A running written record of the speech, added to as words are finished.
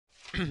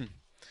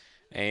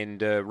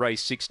and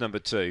race 6, number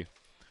 2.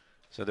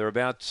 So they're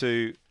about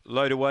to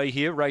load away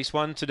here. Race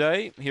 1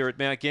 today here at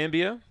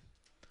Mt-Gambier.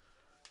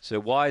 So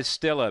Wise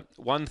Stella,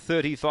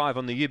 135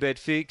 on the U-Bet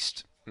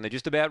fixed. And they're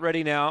just about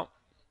ready now.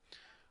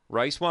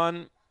 Race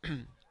 1,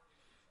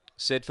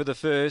 set for the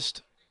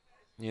first.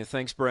 Yeah,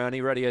 thanks,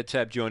 Brownie. Radio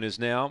tab joiners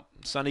now.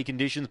 Sunny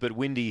conditions, but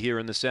windy here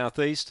in the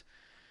southeast.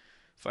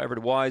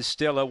 Favourite Wise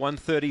Stella,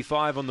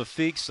 135 on the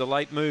fix. The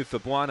late move for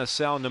Buena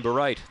Sal, number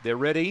 8. They're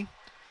ready,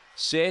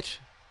 set,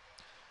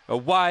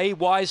 away.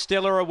 Wise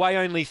Stella away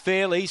only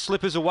fairly.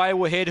 Slippers away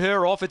will head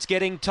her off. It's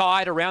getting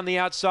tight around the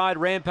outside.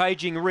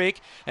 Rampaging Rick.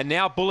 And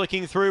now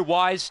bullocking through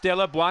Wise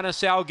Stella. Buena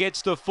Sal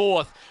gets the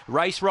 4th.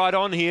 Race right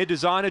on here.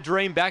 Designer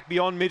Dream back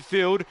beyond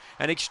midfield.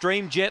 And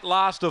Extreme Jet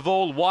last of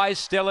all. Wise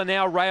Stella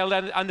now railed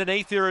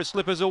underneath her.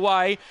 Slippers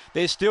away.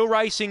 They're still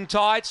racing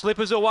tight.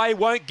 Slippers away.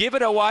 Won't give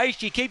it away.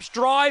 She keeps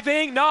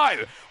driving.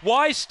 No.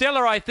 Wise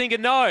Stella, I think it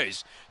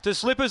knows. To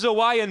Slippers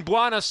away, and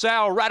Buena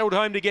Sal rattled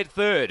home to get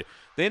 3rd.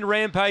 Then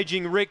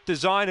Rampaging Rick,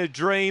 Designer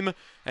Dream,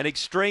 and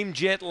Extreme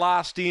Jet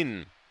last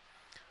in.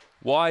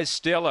 Wise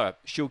Stella,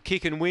 she'll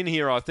kick and win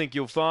here, I think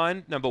you'll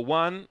find. Number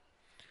 1.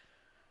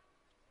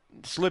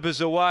 Slippers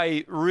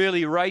away,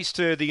 really raced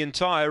her the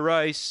entire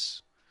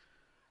race.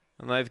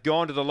 And they've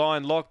gone to the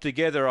line locked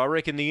together. I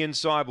reckon the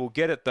inside will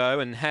get it though,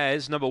 and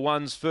has. Number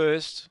 1's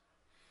first.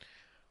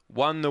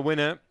 1 the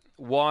winner,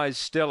 Wise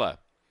Stella.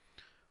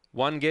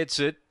 1 gets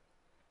it.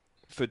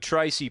 For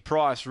Tracy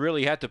Price,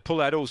 really had to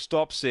pull out all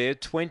stops there.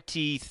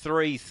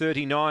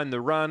 23.39 the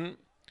run.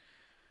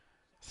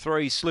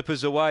 3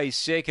 Slippers away,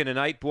 second, and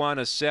 8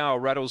 Buena Sal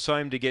rattles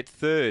home to get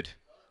 3rd.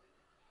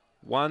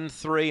 1,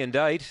 3 and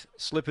 8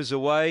 Slippers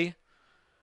away.